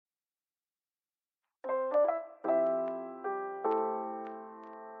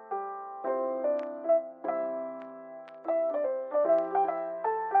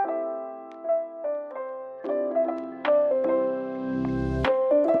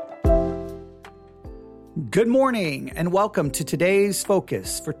Good morning and welcome to today's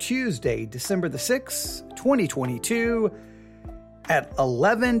focus for Tuesday, December the 6th, 2022 at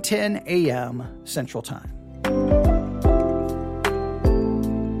 11:10 a.m. Central Time.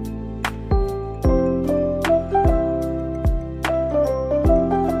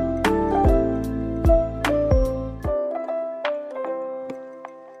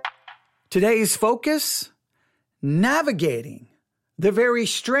 Today's focus, navigating the very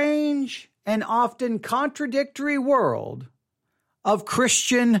strange and often contradictory world of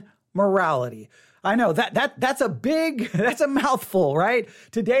Christian morality. I know that's a mouthful, right?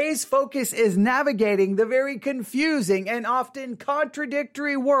 Today's focus is navigating the very confusing and often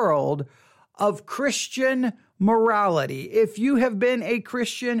contradictory world of Christian morality. If you have been a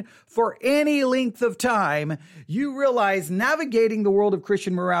Christian for any length of time, you realize navigating the world of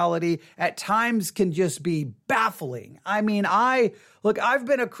Christian morality at times can just be baffling. I mean, I've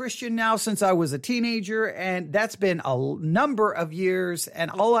been a Christian now since I was a teenager, and that's been a number of years. And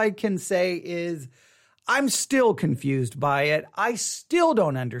all I can say is I'm still confused by it. I still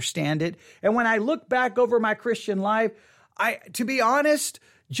don't understand it. And when I look back over my Christian life, to be honest,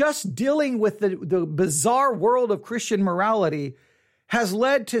 just dealing with the bizarre world of Christian morality has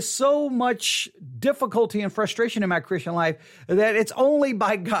led to so much difficulty and frustration in my Christian life that it's only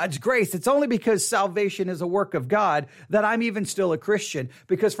by God's grace. It's only because salvation is a work of God that I'm even still a Christian.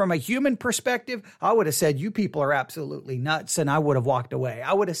 Because from a human perspective, I would have said, you people are absolutely nuts, and I would have walked away.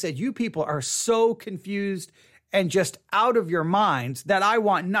 I would have said, you people are so confused and just out of your minds that I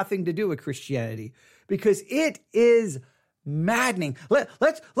want nothing to do with Christianity, because it is maddening.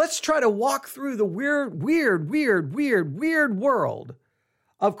 Let's try to walk through the weird world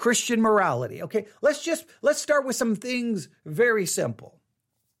of Christian morality. Okay, let's start with some things very simple.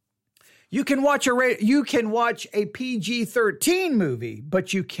 You can watch a PG-13 movie,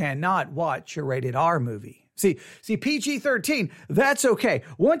 but you cannot watch a rated R movie. See, PG-13, that's okay.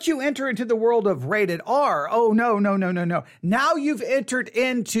 Once you enter into the world of rated R, oh, no. Now you've entered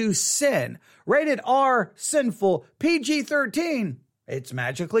into sin. Rated R, sinful. PG-13, it's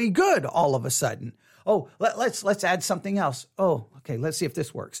magically good all of a sudden. Oh, let's add something else. Oh, okay, let's see if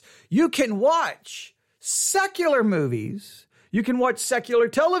this works. You can watch secular movies. You can watch secular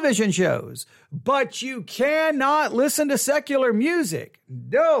television shows, but you cannot listen to secular music.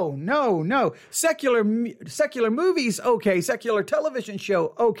 No. Secular movies, okay. Secular television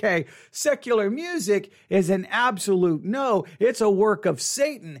show, okay. Secular music is an absolute no. It's a work of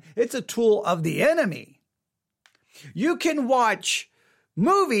Satan. It's a tool of the enemy. You can watch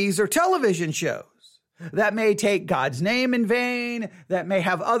movies or television shows that may take God's name in vain, that may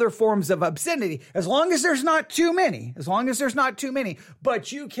have other forms of obscenity, as long as there's not too many,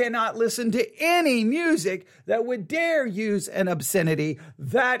 but you cannot listen to any music that would dare use an obscenity.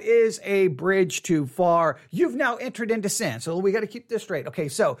 That is a bridge too far. You've now entered into sin. So we got to keep this straight. Okay,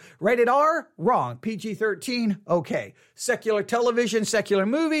 so rated R, wrong. PG-13, okay. Secular television, secular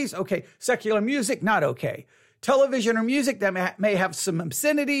movies, okay. Secular music, not okay. Television or music that may have some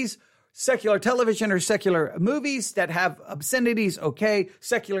obscenities, secular television or secular movies that have obscenities, okay.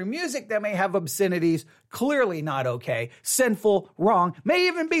 Secular music that may have obscenities, clearly not okay. Sinful, wrong, may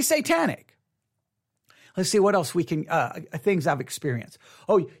even be satanic. Let's see what else we can, things I've experienced.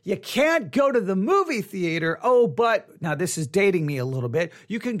 Oh, you can't go to the movie theater. Oh, but now this is dating me a little bit.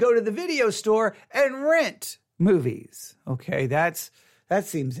 You can go to the video store and rent movies. Okay, that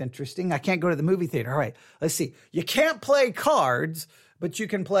seems interesting. I can't go to the movie theater. All right, let's see. You can't play cards, but you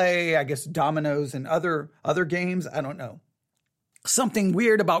can play, I guess, dominoes and other games. I don't know. Something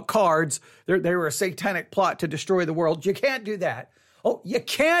weird about cards. They were a satanic plot to destroy the world. You can't do that. Oh, you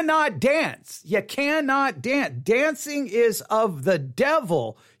cannot dance. You cannot dance. Dancing is of the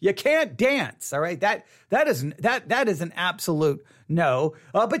devil. You can't dance. All right. That is an absolute no.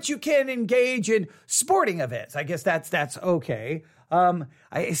 But you can engage in sporting events. I guess that's okay.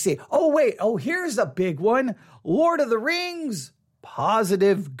 I see. Oh, wait. Oh, here's a big one. Lord of the Rings.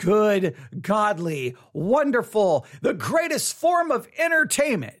 Positive, good, godly, wonderful, the greatest form of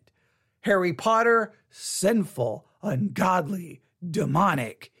entertainment. Harry Potter, sinful, ungodly,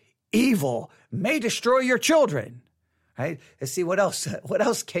 demonic, evil, may destroy your children. Right? Let's see what else. What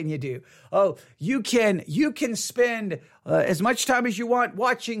else can you do? Oh, you can spend as much time as you want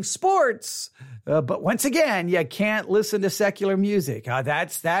watching sports, but once again, you can't listen to secular music.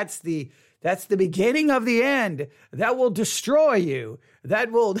 That's the beginning of the end. That will destroy you.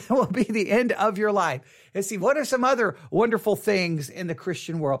 That will be the end of your life. And see, what are some other wonderful things in the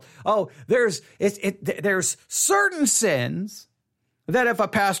Christian world? Oh, there's certain sins that if a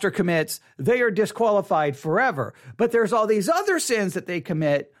pastor commits, they are disqualified forever. But there's all these other sins that they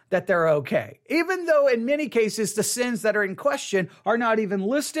commit that they're okay. Even though in many cases, the sins that are in question are not even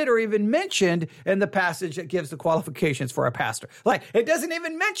listed or even mentioned in the passage that gives the qualifications for a pastor. Like, it doesn't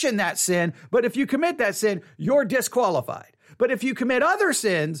even mention that sin, but if you commit that sin, you're disqualified. But if you commit other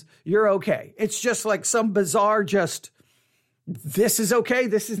sins, you're okay. It's just like some bizarre this is okay,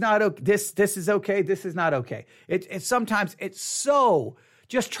 this is not okay, this is okay, this is not okay. It's sometimes it's so,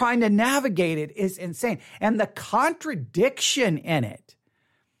 just trying to navigate it is insane. And the contradiction in it,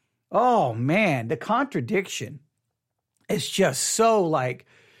 oh man, the contradiction is just so like,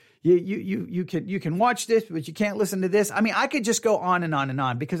 you can watch this, but you can't listen to this. I mean, I could just go on and on and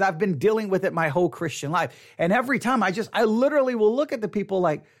on because I've been dealing with it my whole Christian life. And every time I literally will look at the people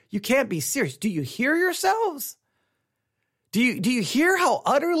like, you can't be serious. Do you hear yourselves? Do you hear how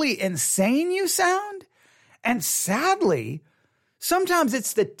utterly insane you sound? And sadly, sometimes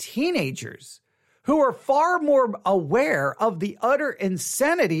it's the teenagers who are far more aware of the utter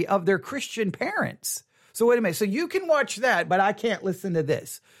insanity of their Christian parents. So wait a minute. So you can watch that, but I can't listen to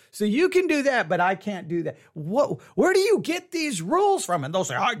this. So you can do that, but I can't do that. Where do you get these rules from? And they'll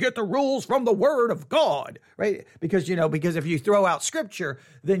say, I get the rules from the word of God, right? Because if you throw out scripture,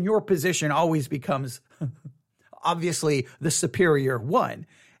 then your position always becomes obviously the superior one.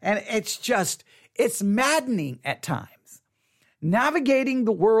 And it's maddening at times. Navigating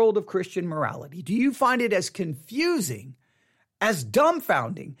the world of Christian morality, do you find it as confusing, as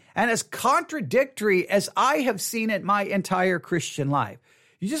dumbfounding, and as contradictory as I have seen it my entire Christian life?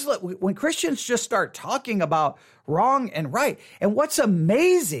 When Christians just start talking about wrong and right, and what's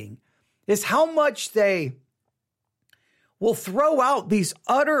amazing is how much they will throw out these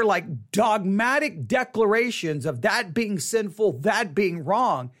utter like dogmatic declarations of that being sinful, that being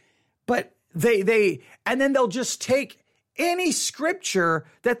wrong, but and then they'll just take any scripture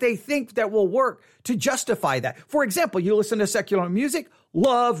that they think that will work to justify that. For example, you listen to secular music,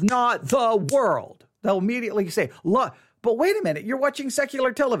 love not the world. They'll immediately say, love. But wait a minute, you're watching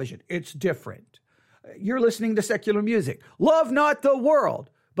secular television. It's different. You're listening to secular music. Love not the world.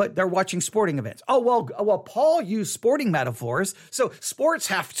 But they're watching sporting events. Oh, well, Paul used sporting metaphors, so sports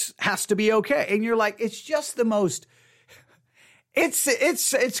has to be okay. And you're like, it's just the most,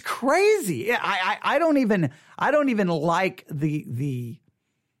 it's crazy. I don't even like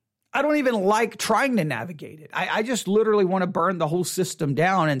I don't even like trying to navigate it. I just literally want to burn the whole system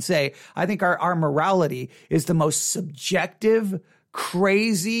down and say, I think our morality is the most subjective,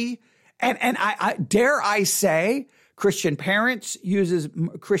 crazy, and I dare I say, Christian parents uses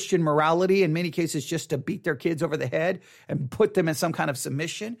Christian morality in many cases just to beat their kids over the head and put them in some kind of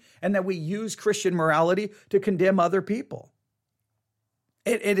submission. And that we use Christian morality to condemn other people.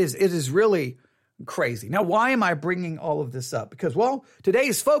 It is really crazy. Now, why am I bringing all of this up? Because, well,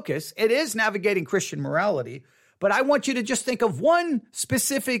 today's focus, it is navigating Christian morality, but I want you to just think of one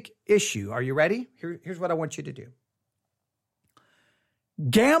specific issue. Are you ready? Here's what I want you to do.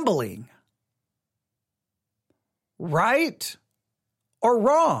 Gambling. Right or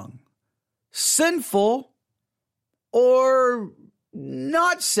wrong, sinful or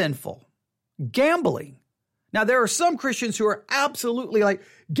not sinful, gambling. Now, there are some Christians who are absolutely like,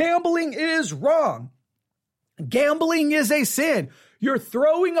 gambling is wrong. Gambling is a sin. You're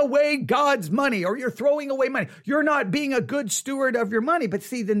throwing away God's money, or you're throwing away money. You're not being a good steward of your money. But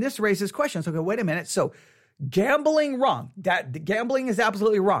see, then this raises questions. Okay, wait a minute. So gambling wrong. That gambling is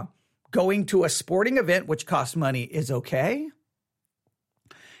absolutely wrong. Going to a sporting event, which costs money, is okay.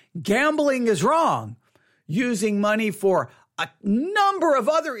 Gambling is wrong. Using money for a number of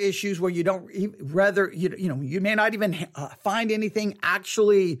other issues where you don't you may not even find anything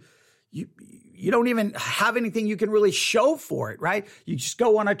actually, you don't even have anything you can really show for it, right? You just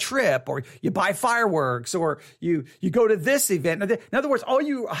go on a trip, or you buy fireworks, or you go to this event. In other words, all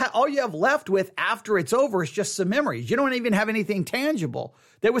you have left with after it's over is just some memories. You don't even have anything tangible.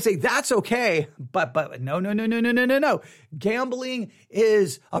 They would say that's okay, but no. Gambling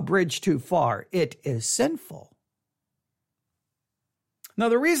is a bridge too far. It is sinful. Now,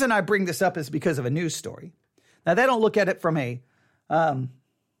 the reason I bring this up is because of a news story. Now, they don't look at it from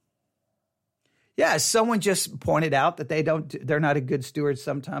someone just pointed out that they're not a good steward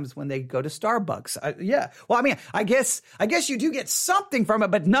sometimes when they go to Starbucks. Well, I mean, I guess you do get something from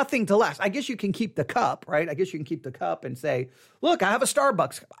it, but nothing to last. I guess you can keep the cup, right? I guess you can keep the cup and say, look, I have a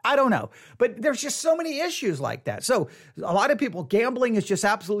Starbucks. I don't know. But there's just so many issues like that. So a lot of people, gambling is just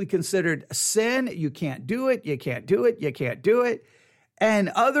absolutely considered a sin. You can't do it. You can't do it. You can't do it. and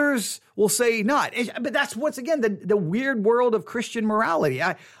others will say not. But that's, once again, the weird world of Christian morality.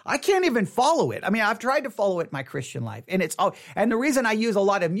 I can't even follow it. I mean, I've tried to follow it in my Christian life. And the reason I use a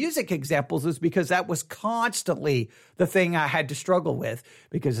lot of music examples is because that was constantly the thing I had to struggle with,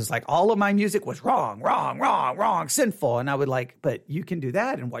 because it's like all of my music was wrong, sinful. And I would like, but you can do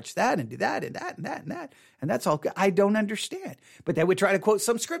that and watch that and do that and that and that and that. And that's all good. I don't understand. But they would try to quote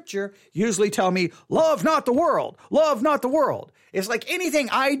some scripture, usually tell me, love not the world, love not the world. It's like anything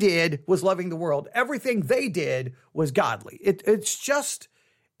I did was loving the world. Everything they did was godly.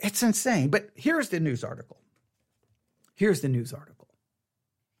 It's insane. But here's the news article.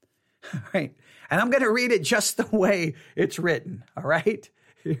 All right. And I'm going to read it just the way it's written. All right.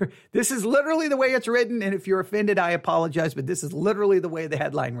 This is literally the way it's written. And if you're offended, I apologize. But this is literally the way the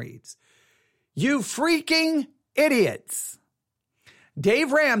headline reads. You freaking idiots.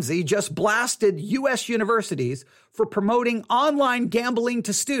 Dave Ramsey just blasted U.S. universities for promoting online gambling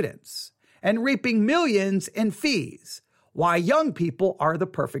to students and reaping millions in fees. Why young people are the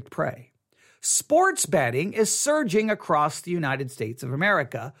perfect prey. Sports betting is surging across the United States of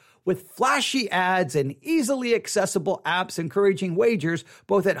America with flashy ads and easily accessible apps encouraging wagers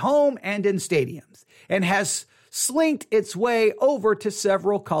both at home and in stadiums, and has slinked its way over to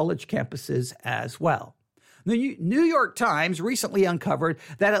several college campuses as well. The New York Times recently uncovered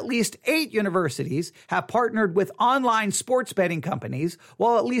that at least 8 universities have partnered with online sports betting companies,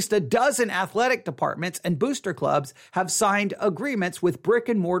 while at least a dozen athletic departments and booster clubs have signed agreements with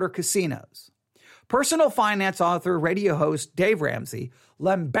brick-and-mortar casinos. Personal finance author, radio host Dave Ramsey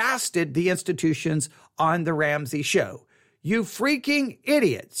lambasted the institutions on The Ramsey Show. You freaking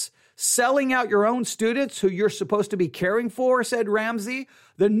idiots. Selling out your own students who you're supposed to be caring for, said Ramsey.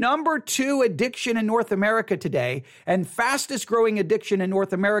 The number 2 addiction in North America today and fastest growing addiction in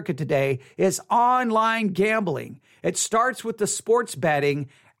North America today is online gambling. It starts with the sports betting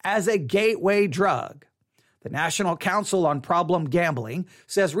as a gateway drug. The National Council on Problem Gambling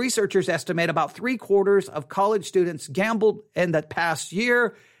says researchers estimate about 3/4 of college students gambled in the past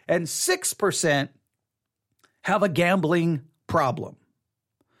year, and 6% have a gambling problem.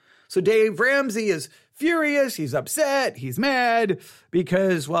 So Dave Ramsey is furious, he's upset, he's mad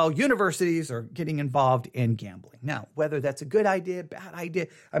because, well, universities are getting involved in gambling. Now, whether that's a good idea, bad idea,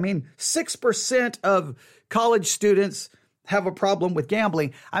 I mean, 6% of college students have a problem with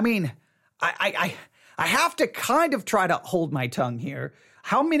gambling. I mean, I have to kind of try to hold my tongue here.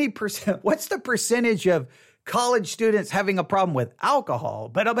 How many percent, what's the percentage of college students having a problem with alcohol?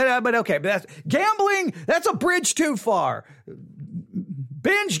 But okay, but that's gambling, that's a bridge too far.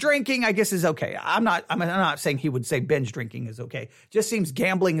 Binge drinking, I guess, is okay. I'm not saying he would say binge drinking is okay. Just seems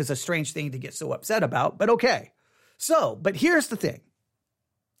gambling is a strange thing to get so upset about, but okay. So, but here's the thing.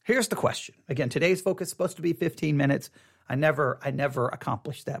 Here's the question. Again, today's focus is supposed to be 15 minutes. I never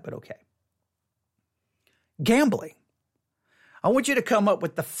accomplished that, but okay. Gambling. I want you to come up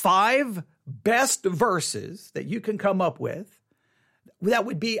with the 5 best verses that you can come up with that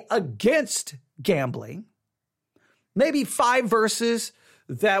would be against gambling. Maybe 5 verses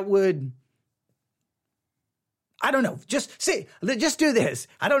that would, I don't know, just do this.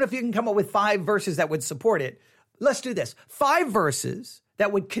 I don't know if you can come up with 5 verses that would support it. Let's do this. 5 verses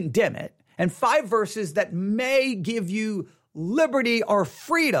that would condemn it, and 5 verses that may give you liberty or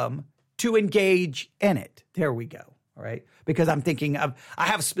freedom to engage in it. There we go. All right. Because I'm thinking I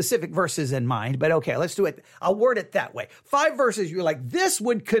have specific verses in mind, but okay, let's do it. I'll word it that way. 5 verses you're like, this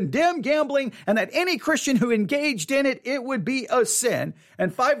would condemn gambling, and that any Christian who engaged in it, it would be a sin.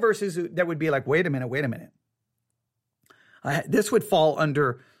 And 5 verses that would be like, wait a minute. This would fall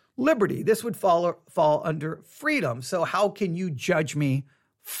under liberty. This would fall under freedom. So how can you judge me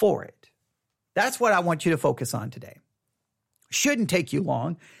for it? That's what I want you to focus on today. Shouldn't take you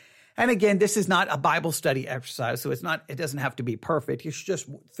long. And again, this is not a Bible study exercise, so it doesn't have to be perfect. It's just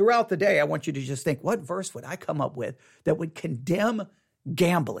throughout the day, I want you to just think, what verse would I come up with that would condemn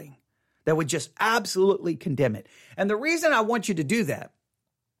gambling, that would just absolutely condemn it? And the reason I want you to do that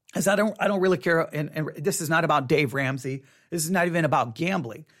is I don't really care, and this is not about Dave Ramsey. This is not even about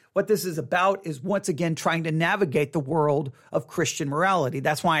gambling. What this is about is, once again, trying to navigate the world of Christian morality.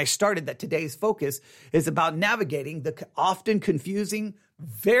 That's why I started that today's focus is about navigating the often confusing,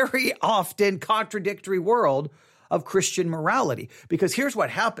 very often contradictory world of Christian morality. Because here's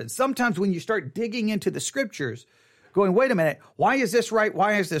what happens. Sometimes when you start digging into the scriptures, going, wait a minute, why is this right?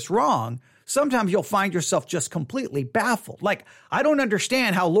 Why is this wrong? sometimes you'll find yourself just completely baffled. Like, I don't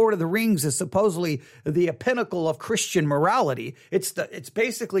understand how Lord of the Rings is supposedly the pinnacle of Christian morality. It's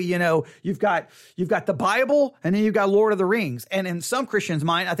basically, you've got the Bible and then you've got Lord of the Rings. And in some Christians'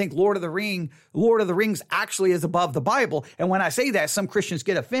 mind, I think Lord of the Rings actually is above the Bible. And when I say that, some Christians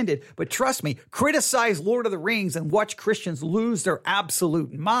get offended. But trust me, criticize Lord of the Rings and watch Christians lose their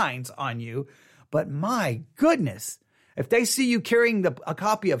absolute minds on you. But my goodness, if they see you carrying a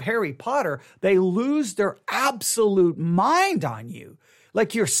copy of Harry Potter, they lose their absolute mind on you.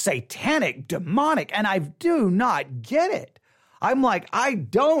 Like you're satanic, demonic, and I do not get it. I'm like, I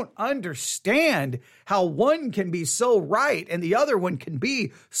don't understand how one can be so right and the other one can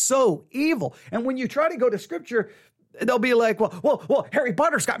be so evil. And when you try to go to scripture, they'll be like, well, Harry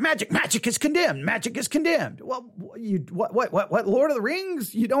Potter's got magic. Magic is condemned. Magic is condemned. Well, what? Lord of the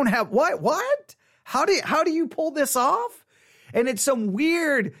Rings? You don't have what? How do you pull this off? And it's some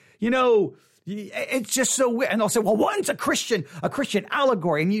weird, it's just so weird. And they'll say, well, one's a Christian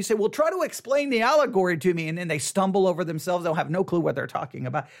allegory. And you say, well, try to explain the allegory to me. And then they stumble over themselves. They'll have no clue what they're talking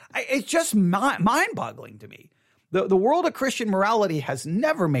about. It's just mind-boggling to me. The world of Christian morality has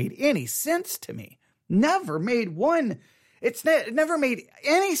never made any sense to me. Never made one. It never made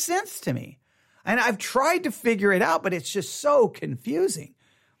any sense to me. And I've tried to figure it out, but it's just so confusing.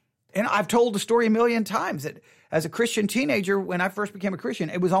 And I've told the story a million times that as a Christian teenager, when I first became a Christian,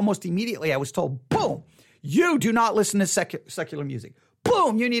 it was almost immediately I was told, boom, you do not listen to secular music.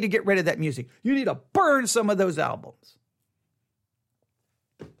 Boom, you need to get rid of that music. You need to burn some of those albums.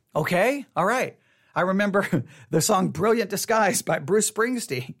 Okay, all right. I remember the song Brilliant Disguise by Bruce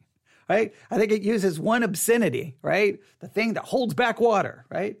Springsteen, right? I think it uses one obscenity, right? The thing that holds back water,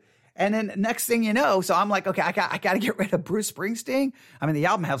 right? And then next thing you know, so I'm like, okay, I got to get rid of Bruce Springsteen. I mean, the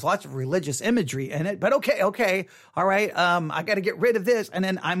album has lots of religious imagery in it, but okay. All right. I got to get rid of this. And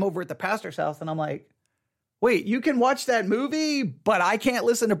then I'm over at the pastor's house and I'm like, wait, you can watch that movie, but I can't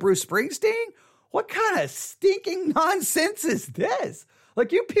listen to Bruce Springsteen? What kind of stinking nonsense is this?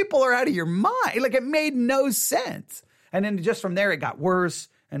 Like, you people are out of your mind. Like, it made no sense. And then just from there, it got worse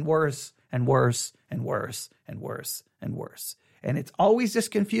and worse and worse and worse and worse and worse. And it's always this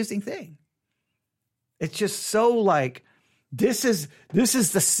confusing thing. It's just so like, this is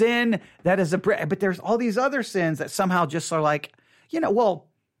the sin that is but there's all these other sins that somehow just are like,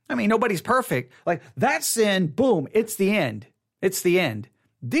 nobody's perfect. Like that sin, boom, it's the end. It's the end.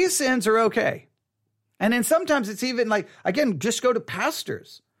 These sins are okay. And then sometimes it's even like, again, just go to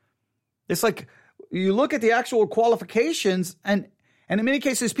pastors. It's like, you look at the actual qualifications and in many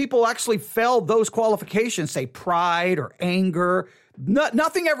cases, people actually fail those qualifications, say pride or anger.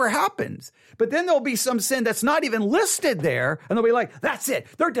 Nothing ever happens. But then there'll be some sin that's not even listed there. And they'll be like, that's it.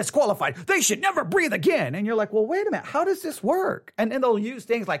 They're disqualified. They should never breathe again. And you're like, well, wait a minute. How does this work? And then they'll use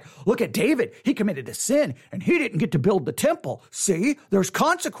things like, look at David. He committed a sin and he didn't get to build the temple. See, there's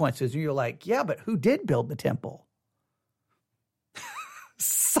consequences. And you're like, yeah, but who did build the temple?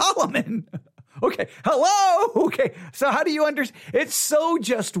 Solomon. Okay. Hello. Okay. So how do you understand? It's so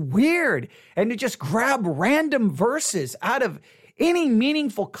just weird. And to just grab random verses out of any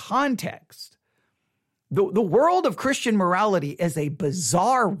meaningful context. The world of Christian morality is a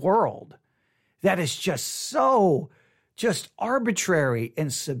bizarre world that is just so just arbitrary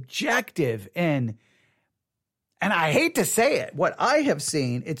and subjective. And I hate to say it, what I have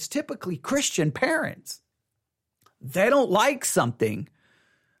seen, it's typically Christian parents. They don't like something.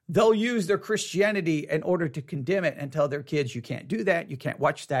 They'll use their Christianity in order to condemn it and tell their kids, you can't do that, you can't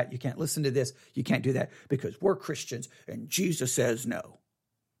watch that, you can't listen to this, you can't do that because we're Christians and Jesus says no.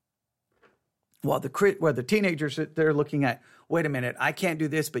 While the teenagers, they're looking at, wait a minute, I can't do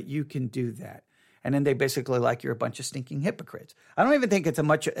this, but you can do that. And then they basically like, you're a bunch of stinking hypocrites. I don't even think it's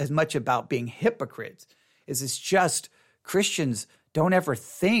as much about being hypocrites as it's just Christians don't ever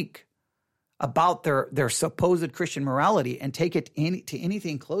think about their supposed Christian morality and take it to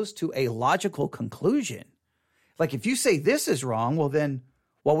anything close to a logical conclusion. Like if you say this is wrong, well then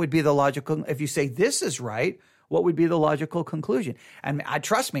what would be the logical? If you say this is right, what would be the logical conclusion? And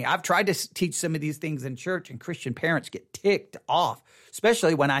trust me, I've tried to teach some of these things in church and Christian parents get ticked off,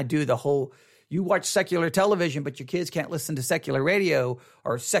 especially when I do the whole, you watch secular television, but your kids can't listen to secular radio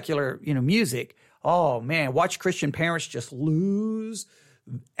or secular, music. Oh man, watch Christian parents just lose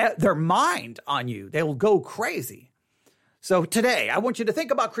their mind on you. They will go crazy. So today, I want you to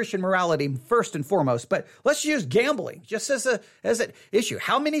think about Christian morality first and foremost, but let's use gambling just as an issue.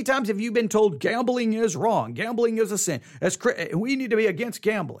 How many times have you been told gambling is wrong? Gambling is a sin. We need to be against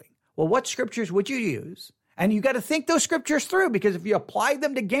gambling. Well, what scriptures would you use? And you got to think those scriptures through because if you apply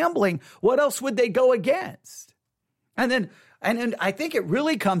them to gambling, what else would they go against? And then And I think it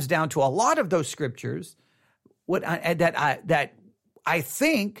really comes down to a lot of those scriptures that I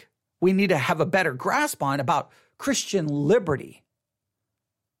think we need to have a better grasp on about Christian liberty.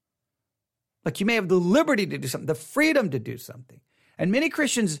 Like you may have the liberty to do something, the freedom to do something. And many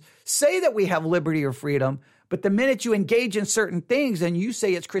Christians say that we have liberty or freedom, but the minute you engage in certain things and you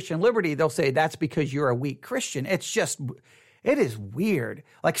say it's Christian liberty, they'll say that's because you're a weak Christian. It is weird.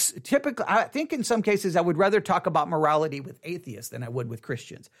 Like typically, I think in some cases I would rather talk about morality with atheists than I would with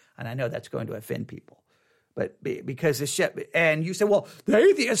Christians. And I know that's going to offend people. But because it's shit, and you say, well, the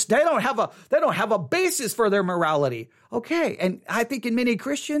atheists, they don't have a basis for their morality. Okay. And I think in many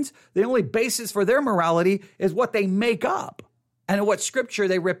Christians, the only basis for their morality is what they make up and what scripture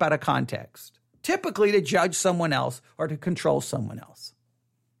they rip out of context, typically to judge someone else or to control someone else.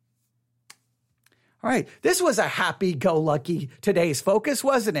 All right. This was a happy-go-lucky today's focus,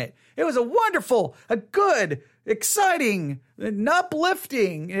 wasn't it? It was a wonderful, a good, exciting, and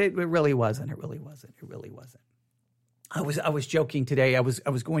uplifting. It really wasn't. It really wasn't. It really wasn't. I was joking today. I was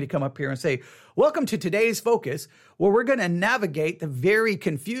going to come up here and say, welcome to today's focus, where we're going to navigate the very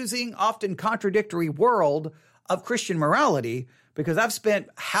confusing, often contradictory world of Christian morality, because I've spent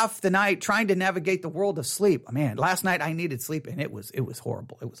half the night trying to navigate the world of sleep. Man, last night I needed sleep, and it was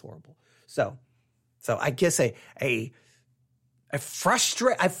horrible. It was horrible. So I guess a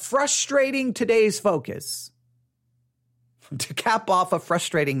frustrating today's focus to cap off a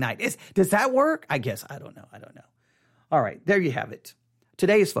frustrating night. Does that work? I guess. I don't know. All right, there you have it.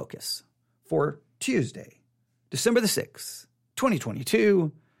 Today's focus for Tuesday, December the 6th,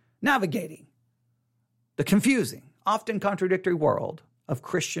 2022, navigating the confusing, often contradictory world of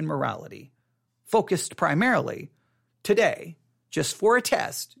Christian morality, focused primarily today, just for a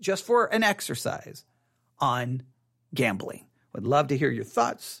test, just for an exercise, on gambling. Would love to hear your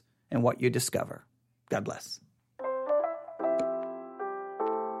thoughts and what you discover. God bless.